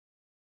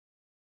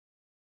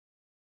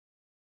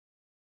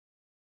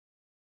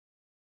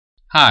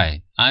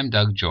Hi, I'm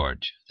Doug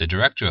George, the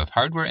Director of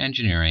Hardware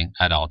Engineering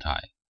at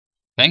Altai.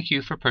 Thank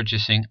you for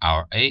purchasing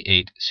our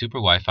A8 Super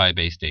Wi-Fi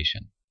base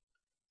station.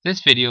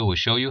 This video will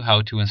show you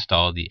how to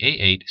install the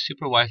A8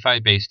 Super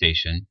Wi-Fi base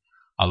station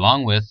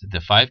along with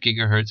the 5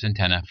 GHz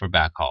antenna for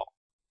backhaul.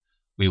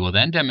 We will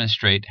then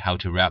demonstrate how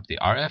to wrap the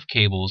RF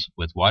cables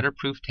with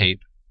waterproof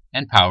tape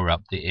and power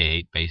up the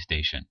A8 base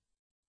station.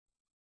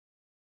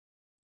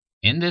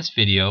 In this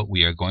video,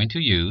 we are going to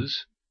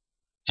use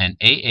an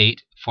A8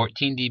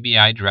 14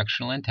 dBi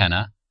directional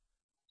antenna,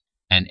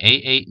 an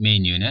A8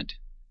 main unit,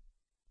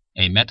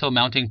 a metal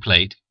mounting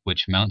plate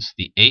which mounts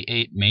the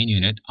A8 main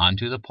unit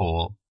onto the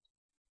pole,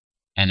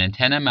 an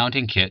antenna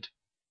mounting kit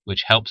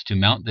which helps to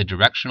mount the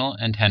directional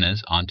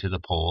antennas onto the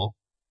pole,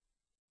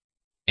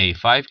 a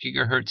 5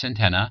 GHz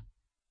antenna,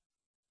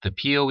 the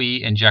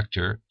PoE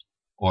injector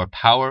or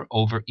Power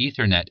over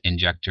Ethernet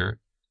injector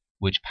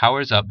which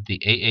powers up the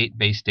A8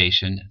 base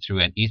station through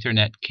an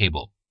Ethernet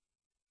cable,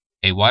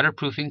 a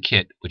waterproofing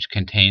kit which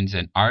contains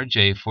an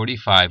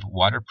RJ45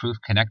 waterproof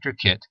connector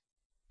kit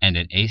and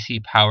an AC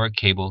power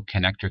cable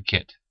connector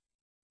kit,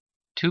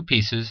 2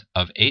 pieces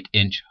of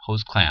 8-inch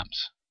hose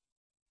clamps.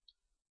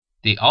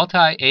 The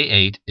Altai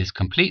A8 is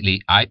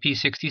completely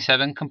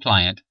IP67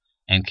 compliant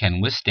and can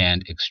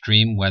withstand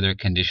extreme weather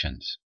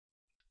conditions.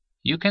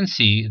 You can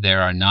see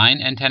there are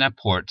 9 antenna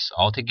ports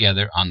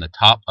altogether on the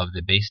top of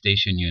the base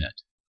station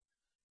unit.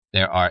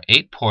 There are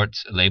 8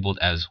 ports labeled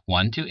as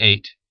 1 to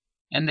 8,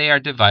 and they are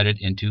divided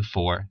into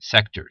 4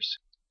 sectors.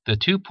 The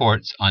 2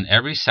 ports on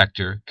every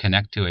sector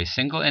connect to a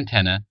single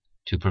antenna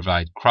to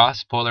provide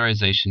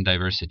cross-polarization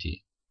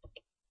diversity.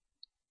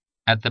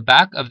 At the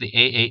back of the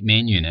A8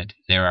 main unit,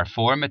 there are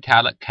 4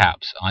 metallic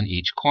caps on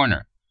each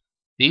corner.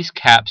 These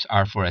caps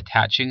are for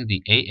attaching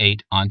the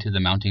A8 onto the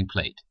mounting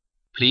plate.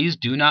 Please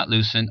do not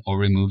loosen or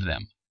remove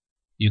them.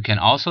 You can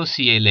also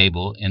see a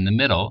label in the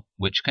middle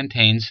which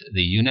contains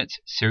the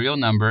unit's serial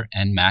number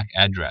and MAC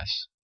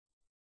address.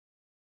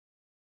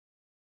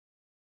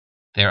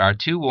 There are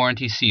 2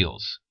 warranty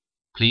seals.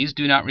 Please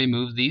do not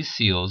remove these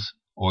seals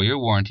or your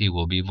warranty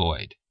will be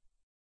void.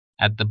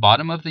 At the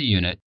bottom of the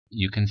unit,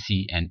 you can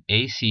see an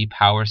AC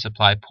power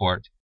supply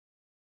port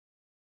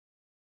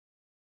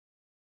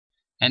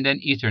and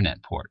an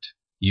Ethernet port.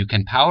 You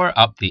can power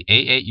up the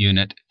A8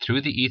 unit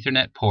through the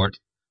Ethernet port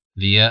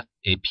via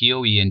a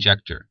PoE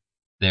injector.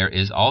 There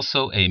is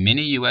also a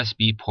mini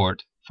USB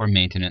port for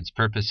maintenance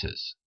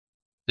purposes.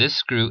 This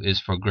screw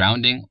is for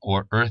grounding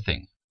or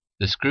earthing.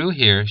 The screw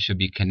here should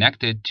be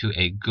connected to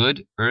a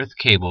good earth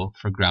cable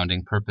for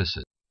grounding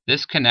purposes.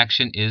 This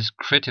connection is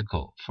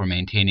critical for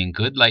maintaining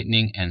good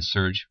lightning and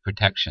surge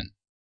protection.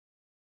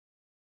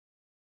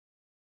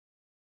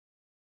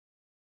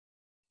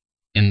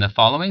 In the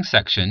following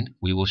section,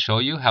 we will show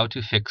you how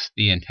to fix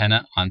the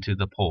antenna onto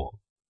the pole.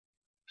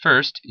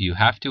 First, you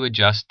have to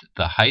adjust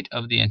the height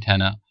of the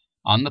antenna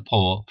on the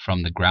pole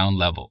from the ground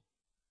level.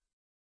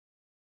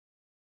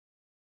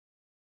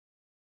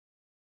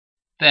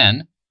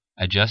 Then,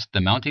 adjust the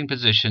mounting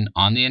position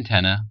on the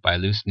antenna by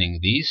loosening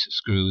these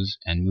screws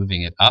and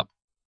moving it up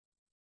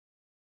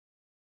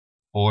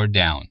or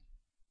down.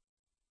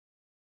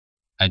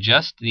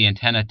 Adjust the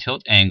antenna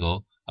tilt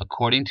angle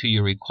according to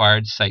your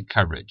required site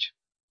coverage.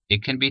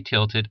 It can be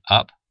tilted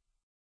up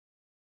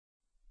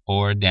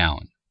or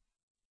down.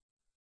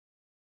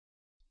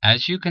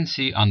 As you can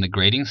see on the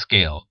grading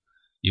scale,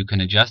 you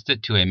can adjust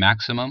it to a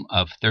maximum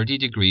of 30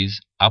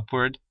 degrees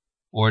upward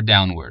or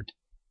downward.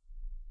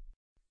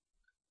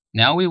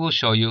 Now we will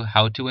show you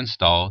how to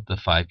install the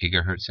 5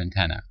 GHz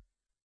antenna.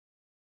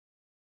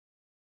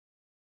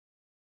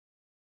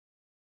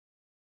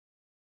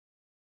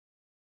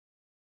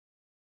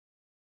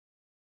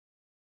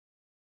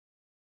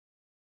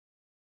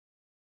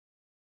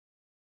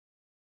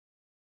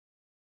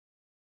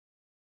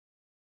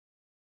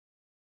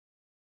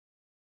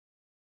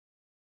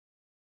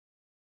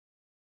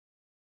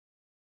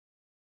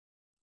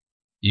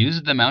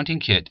 Use the mounting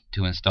kit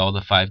to install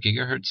the 5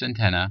 GHz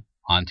antenna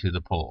onto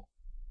the pole.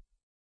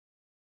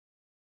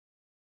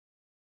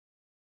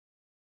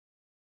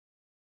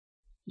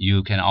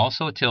 You can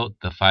also tilt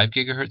the 5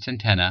 GHz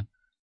antenna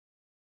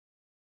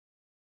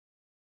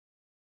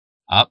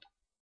up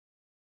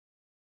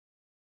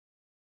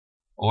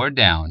or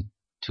down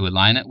to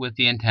align it with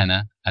the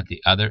antenna at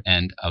the other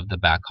end of the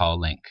backhaul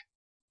link.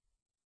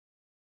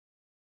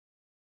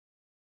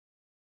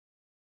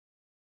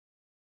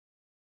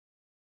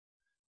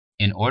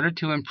 In order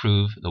to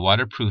improve the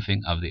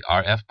waterproofing of the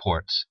RF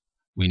ports,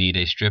 we need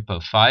a strip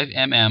of 5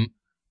 mm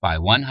by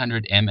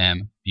 100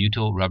 mm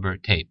butyl rubber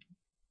tape.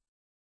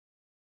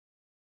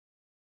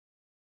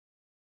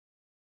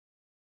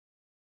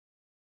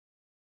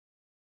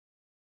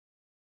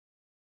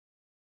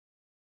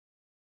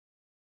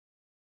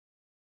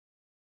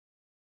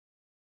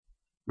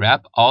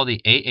 Wrap all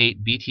the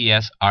A8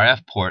 BTS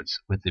RF ports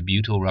with the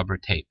butyl rubber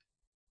tape.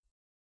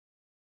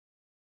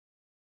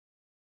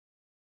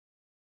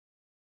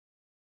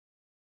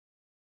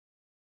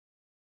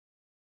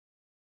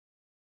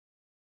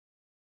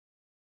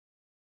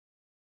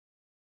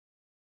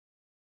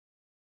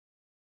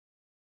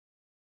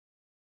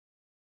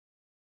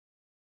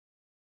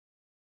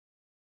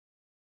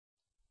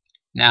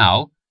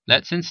 Now,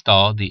 let's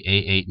install the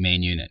A8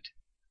 main unit.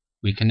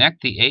 We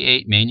connect the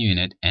A8 main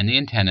unit and the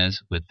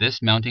antennas with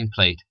this mounting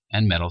plate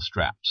and metal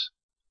straps.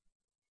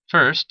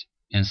 First,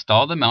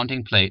 install the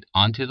mounting plate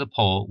onto the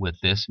pole with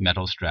this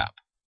metal strap.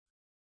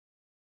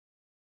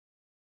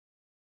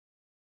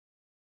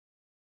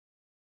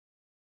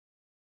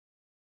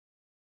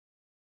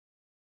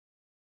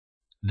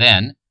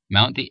 Then,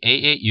 mount the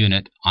A8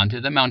 unit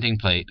onto the mounting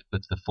plate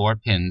with the 4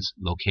 pins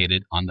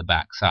located on the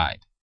back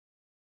side.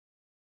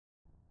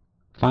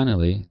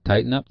 Finally,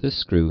 tighten up this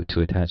screw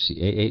to attach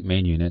the A8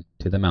 main unit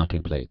to the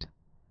mounting plate.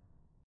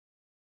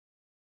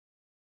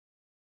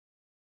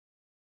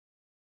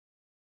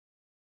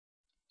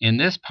 In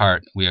this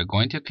part, we are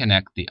going to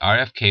connect the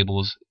RF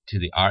cables to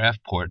the RF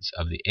ports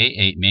of the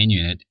A8 main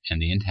unit and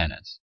the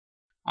antennas.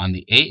 On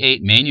the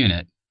A8 main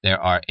unit,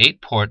 there are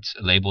 8 ports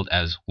labeled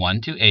as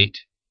 1 to 8,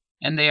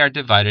 and they are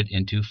divided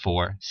into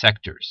 4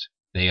 sectors.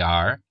 They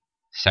are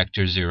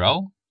Sector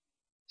 0,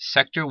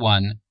 Sector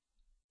 1,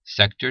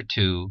 Sector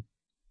 2,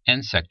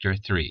 and Sector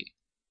 3.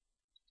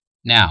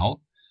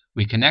 Now,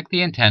 we connect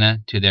the antenna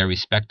to their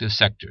respective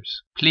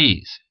sectors.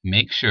 Please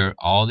make sure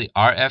all the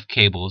RF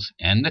cables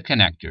and the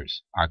connectors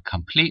are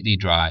completely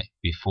dry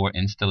before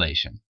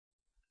installation.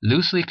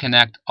 Loosely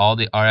connect all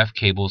the RF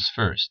cables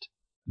first,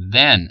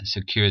 then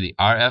secure the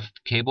RF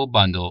cable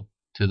bundle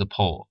to the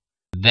pole.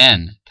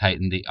 Then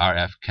tighten the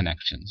RF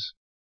connections.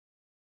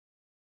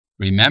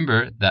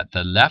 Remember that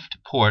the left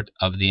port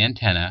of the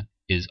antenna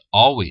is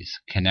always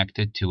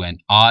connected to an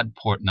odd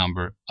port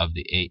number of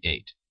the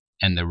A8,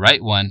 and the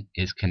right one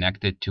is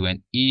connected to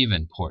an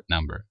even port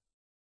number.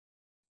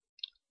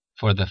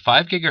 For the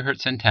 5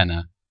 GHz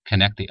antenna,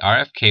 connect the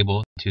RF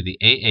cable to the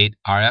A8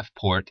 RF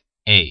port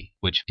A,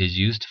 which is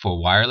used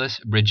for wireless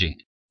bridging.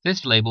 This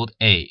is labeled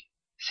A,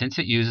 since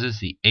it uses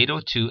the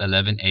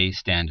 802.11a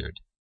standard.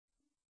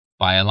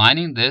 By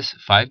aligning this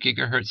 5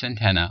 GHz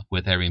antenna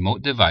with a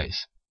remote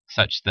device,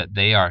 such that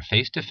they are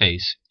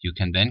face-to-face, you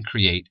can then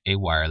create a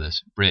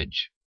wireless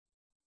bridge.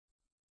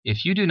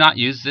 If you do not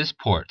use this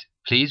port,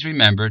 please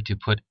remember to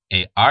put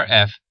a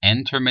RF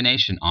end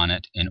termination on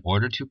it in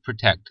order to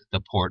protect the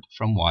port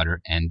from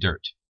water and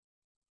dirt.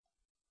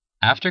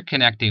 After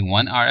connecting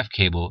one RF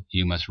cable,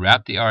 you must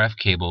wrap the RF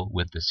cable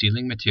with the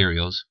sealing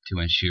materials to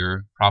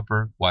ensure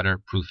proper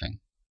waterproofing.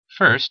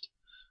 First,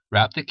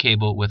 wrap the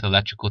cable with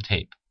electrical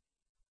tape.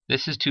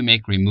 This is to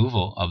make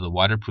removal of the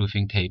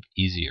waterproofing tape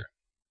easier.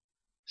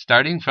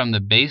 Starting from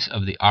the base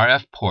of the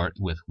RF port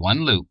with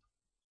one loop,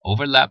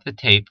 overlap the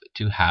tape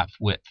to half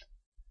width.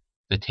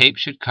 The tape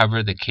should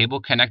cover the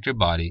cable connector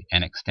body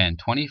and extend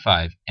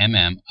 25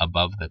 mm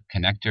above the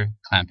connector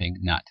clamping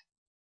nut.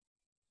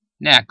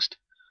 Next,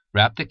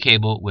 wrap the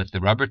cable with the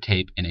rubber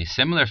tape in a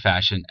similar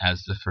fashion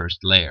as the first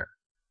layer.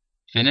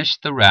 Finish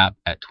the wrap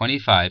at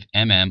 25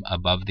 mm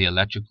above the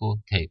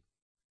electrical tape.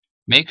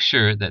 Make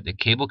sure that the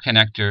cable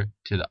connector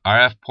to the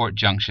RF port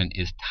junction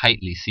is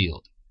tightly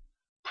sealed.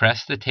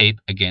 Press the tape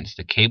against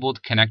the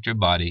cabled connector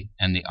body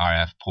and the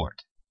RF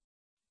port.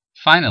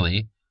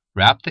 Finally,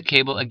 wrap the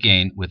cable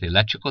again with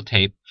electrical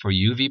tape for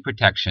UV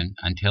protection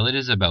until it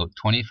is about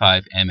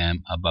 25 mm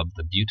above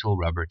the butyl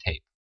rubber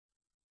tape.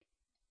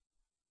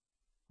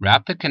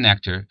 Wrap the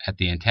connector at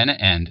the antenna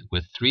end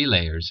with 3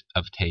 layers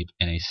of tape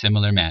in a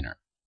similar manner.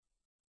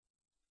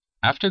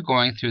 After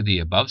going through the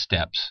above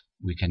steps,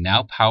 we can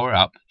now power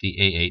up the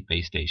A8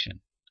 base station.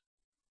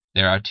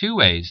 There are 2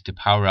 ways to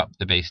power up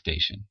the base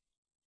station.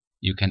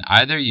 You can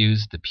either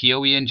use the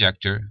PoE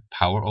injector,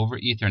 power over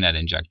Ethernet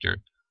injector,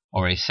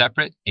 or a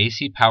separate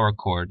AC power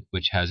cord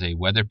which has a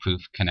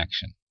weatherproof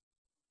connection.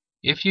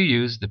 If you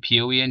use the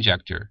PoE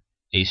injector,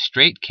 a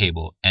straight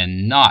cable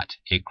and not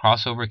a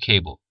crossover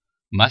cable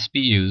must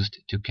be used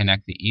to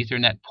connect the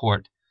Ethernet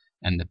port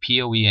and the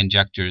PoE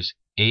injector's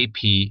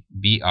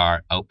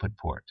AP-BR output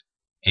port.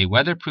 A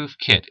weatherproof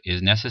kit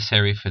is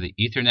necessary for the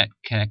Ethernet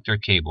connector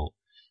cable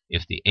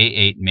if the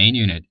A8 main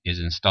unit is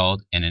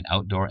installed in an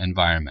outdoor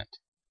environment.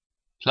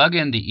 Plug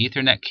in the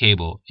Ethernet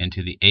cable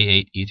into the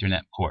A8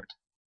 Ethernet port.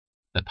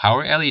 The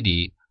power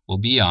LED will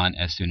be on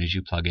as soon as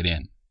you plug it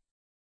in.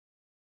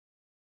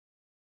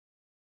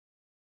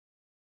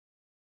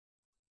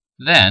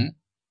 Then,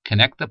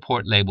 connect the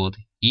port labeled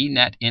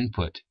eNet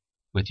Input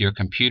with your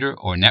computer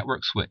or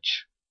network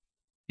switch.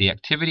 The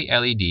activity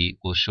LED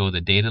will show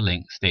the data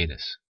link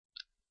status.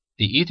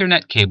 The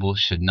Ethernet cable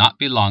should not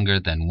be longer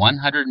than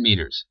 100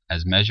 meters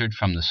as measured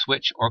from the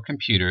switch or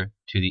computer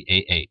to the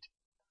A8,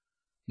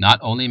 not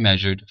only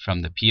measured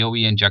from the PoE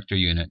injector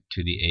unit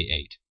to the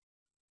A8.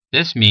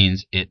 This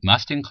means it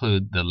must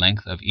include the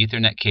length of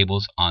Ethernet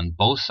cables on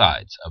both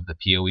sides of the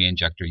PoE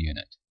injector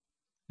unit.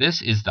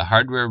 This is the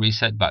hardware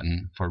reset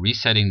button for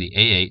resetting the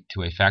A8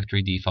 to a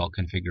factory default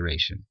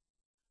configuration.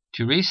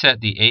 To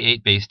reset the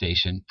A8 base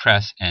station,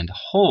 press and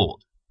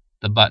hold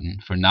the button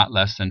for not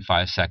less than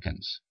 5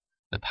 seconds.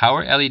 The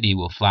power LED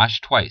will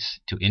flash twice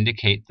to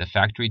indicate the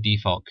factory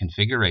default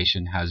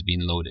configuration has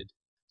been loaded.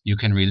 You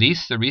can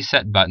release the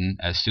reset button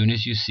as soon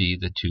as you see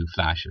the 2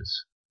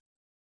 flashes.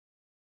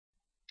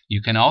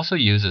 You can also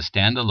use a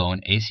standalone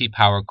AC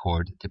power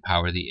cord to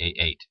power the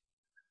A8.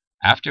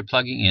 After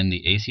plugging in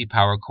the AC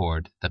power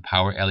cord, the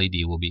power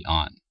LED will be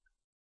on.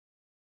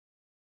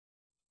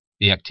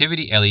 The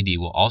activity LED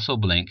will also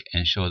blink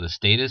and show the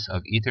status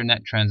of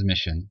Ethernet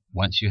transmission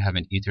once you have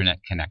an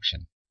Ethernet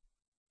connection.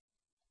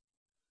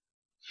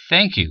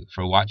 Thank you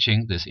for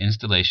watching this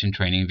installation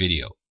training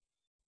video.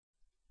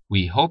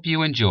 We hope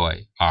you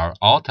enjoy our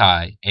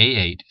Altai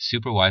A8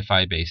 Super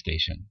Wi-Fi base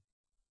station.